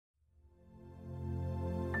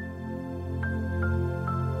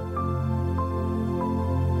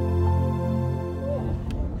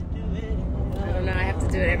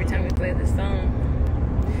this song.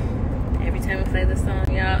 Every time we play this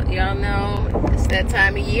song, y'all know it's that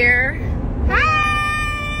time of year.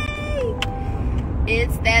 Hi!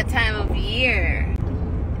 It's that time of year.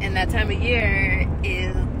 And that time of year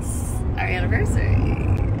is our anniversary.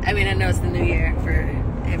 I mean, I know it's the new year for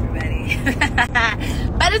everybody.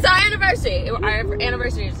 But it's our anniversary. Our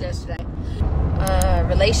anniversary is yesterday.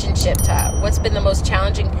 Relationship talk. What's been the most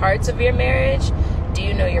challenging parts of your marriage? Do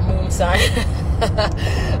you know your moon sign?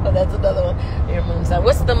 Oh, that's another one. Your moon sign.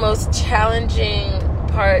 What's the most challenging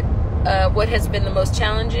part? What has been the most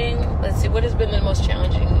challenging? Let's see. What has been the most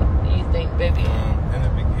challenging, you think, baby? In the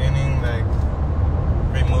beginning, like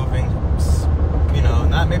removing,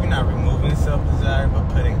 maybe not removing self-desire, but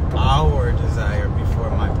putting our desire before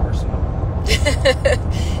my personal.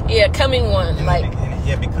 Yeah, becoming one.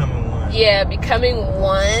 Becoming one. Yeah, becoming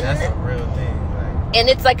one. That's a real thing. And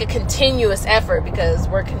it's like a continuous effort because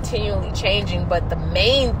we're continually changing. But the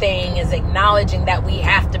main thing is acknowledging that we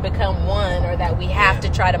have to become one, or that we have to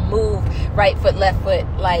try to move right foot, left foot,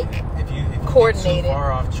 like if you coordinated. Get too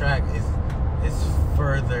far off track, it's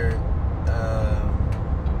further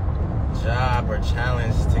job or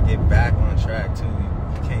challenge to get back on track too.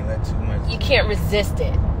 You can't let too much. You can't resist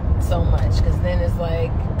it so much, because then it's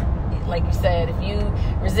like you said, if you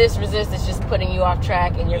resist, it's just putting you off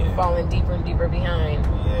track, and you're falling deeper and deeper behind.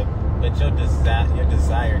 Yeah, but your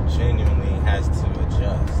desire genuinely has to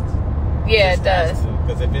adjust. Yeah, it does.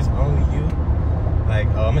 Because if it's only you, like,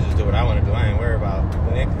 oh, I'm gonna just do what I want to do, I ain't worried about.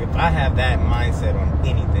 If I have that mindset on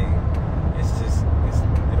anything,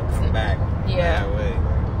 it'll come back. Yeah. That way.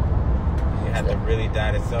 You have to really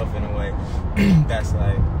die to self in a way. That's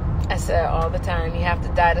like, I say it all the time. You have to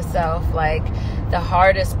die to self. Like, the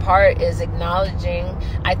hardest part is acknowledging.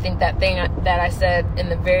 I think that thing that I said in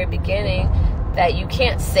the very beginning, that you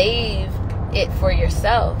can't save it for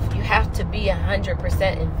yourself. You have to be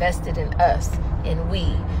 100% invested in us, in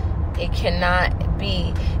we. It cannot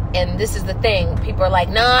be. And this is the thing. People are like,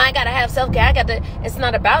 no, I gotta have self-care. It's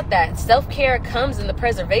not about that. Self-care comes in the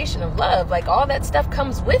preservation of love. Like, all that stuff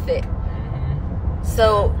comes with it.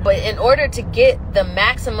 So, but in order to get the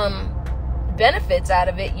maximum benefits out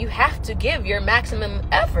of it, you have to give your maximum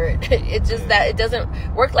effort. It's just that it doesn't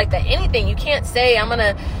work like that. Anything, you can't say, I'm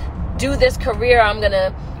gonna do this career, I'm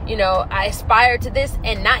gonna, I aspire to this,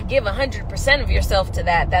 and not give 100% of yourself to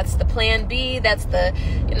that. That's the plan B. That's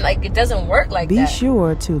it doesn't work like that. Be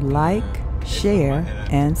sure to like, share,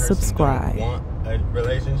 and subscribe. Want a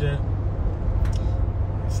relationship?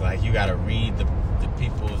 It's like you gotta read the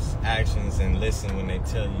people's actions and listen when they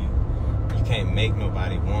tell you. You can't make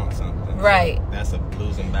nobody want something. Right. So that's a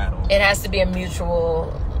losing battle. It has to be a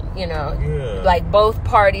mutual, like both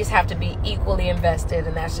parties have to be equally invested,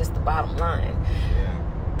 and that's just the bottom line.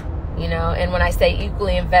 Yeah. And when I say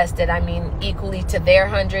equally invested, I mean equally to their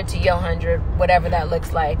 100, to your 100, whatever that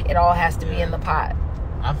looks like. It all has to be in the pot.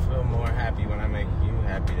 I feel more happy when I make you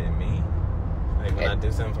happy than me. Like when I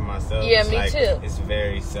do something for myself, yeah, me too. It's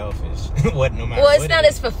very selfish. It's not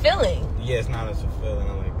as fulfilling. Yeah, it's not as fulfilling.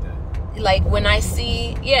 I like that. Like when I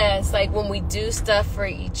see, it's like when we do stuff for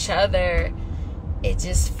each other, it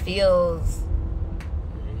just feels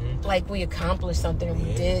like we accomplished something and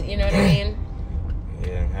we did. You know what I mean?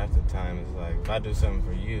 Yeah, half the time it's like, if I do something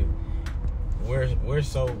for you, we're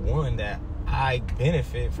so one that I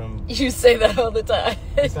benefit from. You say that all the time.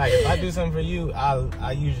 It's like, if I do something for you,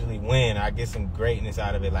 I usually win. I get some greatness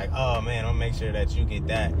out of it. Like, oh man, I'll make sure that you get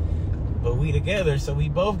that. But we together, so we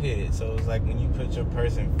both get it. So it's like, when you put your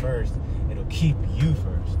person first, it'll keep you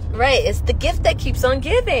first. Right. It's the gift that keeps on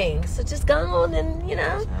giving. So just go on and,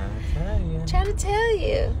 try to tell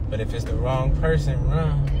you. But if it's the wrong person,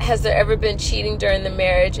 run. Has there ever been cheating during the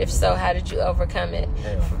marriage? If so, how did you overcome it?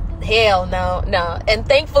 Hell no. And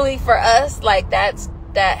thankfully for us, like that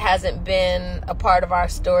hasn't been a part of our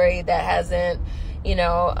story. That hasn't, been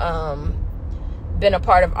a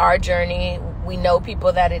part of our journey. We know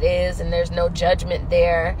people that it is, and there's no judgment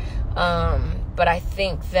there. But I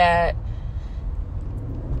think that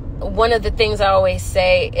one of the things I always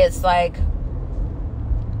say is like,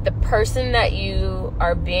 the person that you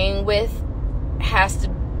are being with has to,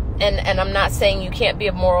 and I'm not saying you can't be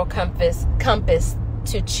a moral compass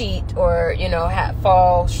to cheat or,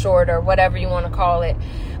 fall short or whatever you want to call it.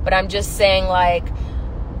 But I'm just saying, like,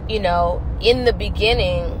 in the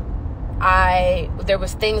beginning, there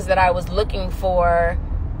was things that I was looking for,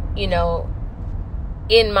 in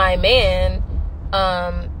my man,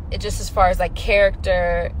 just as far as like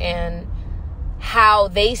character and how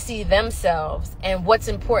they see themselves and what's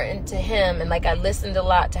important to him. And like, I listened a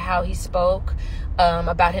lot to how he spoke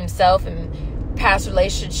about himself and past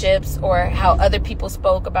relationships, or how other people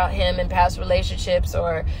spoke about him in past relationships,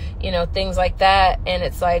 or, you know, things like that. And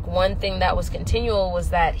it's like, one thing that was continual was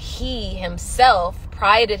that he himself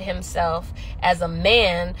prided himself as a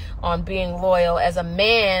man on being loyal, as a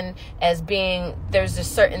man, as being, there's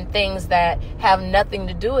just certain things that have nothing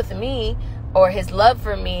to do with me or his love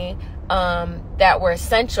for me, that were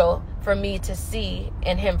essential for me to see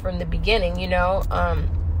in him from the beginning, you know.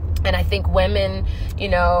 And I think women, you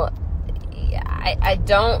know, I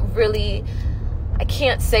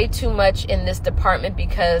can't say too much in this department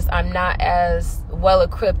because I'm not as well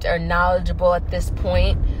equipped or knowledgeable at this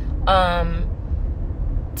point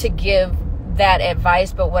to give that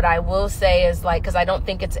advice. But what I will say is, like, because I don't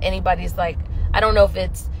think it's anybody's, like, I don't know if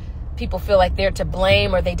it's people feel like they're to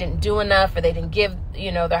blame, or they didn't do enough, or they didn't give,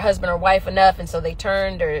 you know, their husband or wife enough, and so they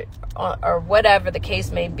turned, or whatever the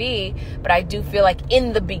case may be. But I do feel like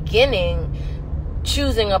in the beginning,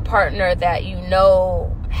 choosing a partner that you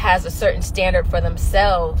know has a certain standard for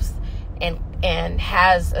themselves and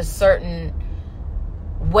has a certain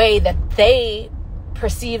way that they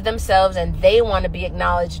perceive themselves and they want to be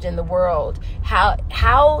acknowledged in the world.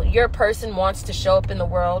 How your person wants to show up in the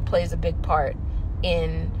world plays a big part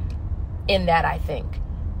in that, I think.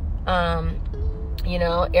 You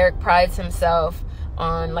know, Eric prides himself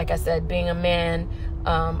on, like I said, being a man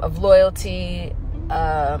of loyalty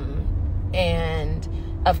and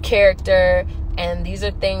of character, and these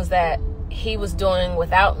are things that he was doing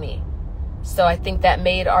without me. So I think that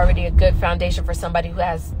made already a good foundation for somebody who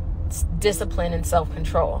has discipline and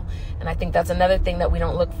self-control. And I think that's another thing that we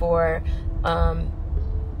don't look for,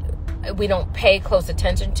 we don't pay close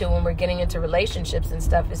attention to when we're getting into relationships and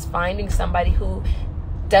stuff, is finding somebody who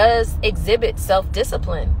does exhibit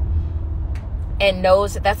self-discipline and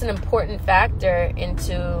knows that that's an important factor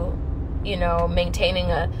into, you know, maintaining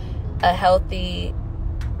a healthy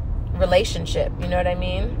relationship. You know what I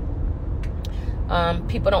mean?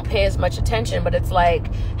 People don't pay as much attention, but it's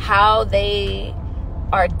like how they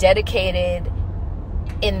are dedicated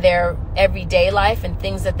in their everyday life and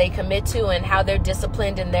things that they commit to, and how they're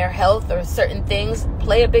disciplined in their health or certain things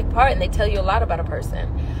play a big part, and they tell you a lot about a person.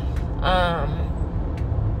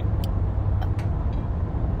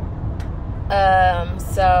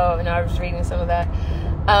 So, and I was reading some of that.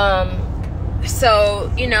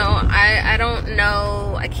 So, you know, I don't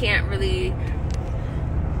know, I can't really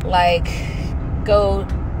like go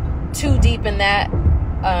too deep in that,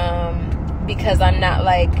 because I'm not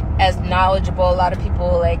like as knowledgeable. A lot of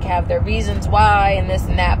people like have their reasons why and this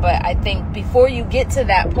and that, but I think before you get to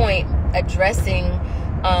that point, addressing,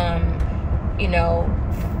 you know,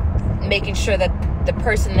 making sure that the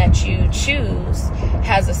person that you choose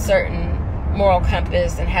has a certain moral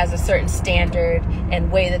compass and has a certain standard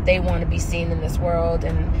and way that they want to be seen in this world,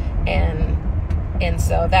 and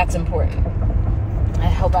so that's important. I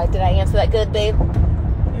hope did I answer that good, babe?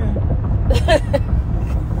 Yeah.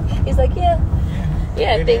 He's like, yeah.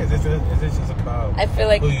 I think it's just about, I feel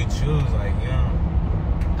like, who you choose. Like, you know,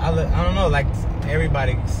 I don't know, like,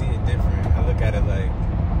 everybody can see it different. I look at it like,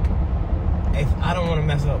 if I don't want to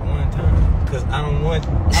mess up one time, because I don't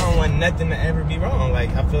want nothing to ever be wrong. Like,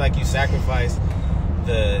 I feel like you sacrifice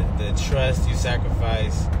the trust, you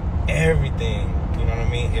sacrifice everything. You know what I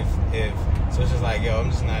mean? If so, it's just like, yo,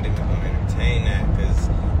 I'm just not even gonna entertain that, because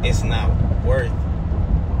it's not worth.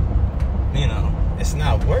 You know, it's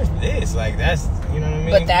not worth this. Like, that's, you know what I mean?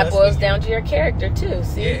 But that boils down to your character too.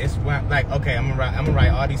 See? Yeah, it's like, okay, I'm gonna write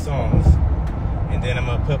all these songs, and then I'm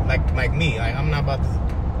gonna put like me. Like, I'm not about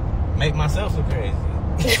to make myself so crazy.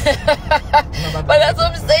 But that's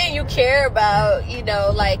what I'm saying. You care about, you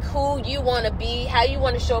know, like who you want to be, how you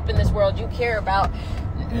want to show up in this world. You care about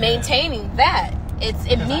maintaining that.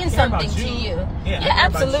 It means something to you. Yeah,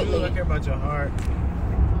 absolutely. I care about your heart.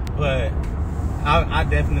 But I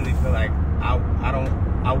definitely feel like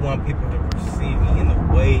I want people to perceive me in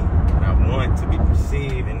the way that I want to be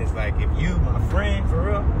perceived. And it's like, if you my friend for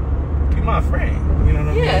real, you're my friend. You know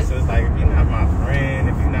what I mean? So it's like, if you're not my friend,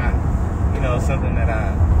 if you're not, you know, something that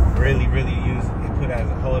I really, really use and put as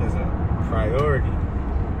a hold as a priority,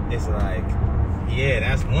 it's like, yeah,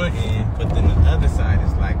 that's one end. But then the other side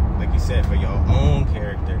is like you said, for your own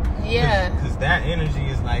character. Yeah. Because that energy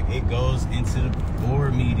is like, it goes into the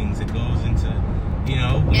board meetings. It goes into, you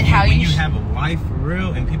know, when you have a wife for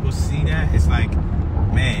real and people see that, it's like,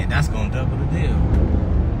 man, that's going to double the deal.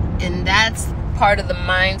 And that's part of the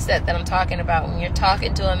mindset that I'm talking about. When you're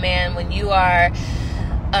talking to a man, when you are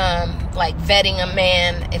like vetting a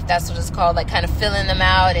man, if that's what it's called, like kind of filling them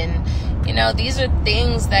out, and you know, these are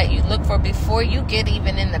things that you look for before you get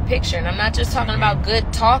even in the picture. And I'm not just talking about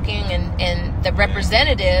good talking and the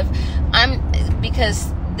representative.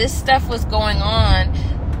 Because this stuff was going on,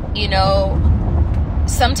 you know,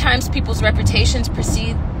 sometimes people's reputations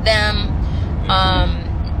precede them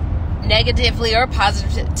negatively or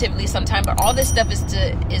positively sometimes, but all this stuff is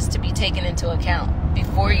to be taken into account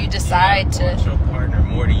before you decide to want your partner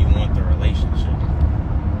more than you want the relationship.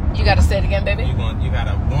 You gotta say it again, baby. You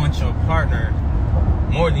gotta want your partner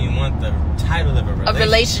more than you want the title of a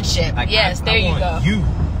relationship. Like, yes, there you go. You,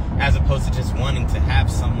 as opposed to just wanting to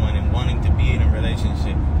have someone and wanting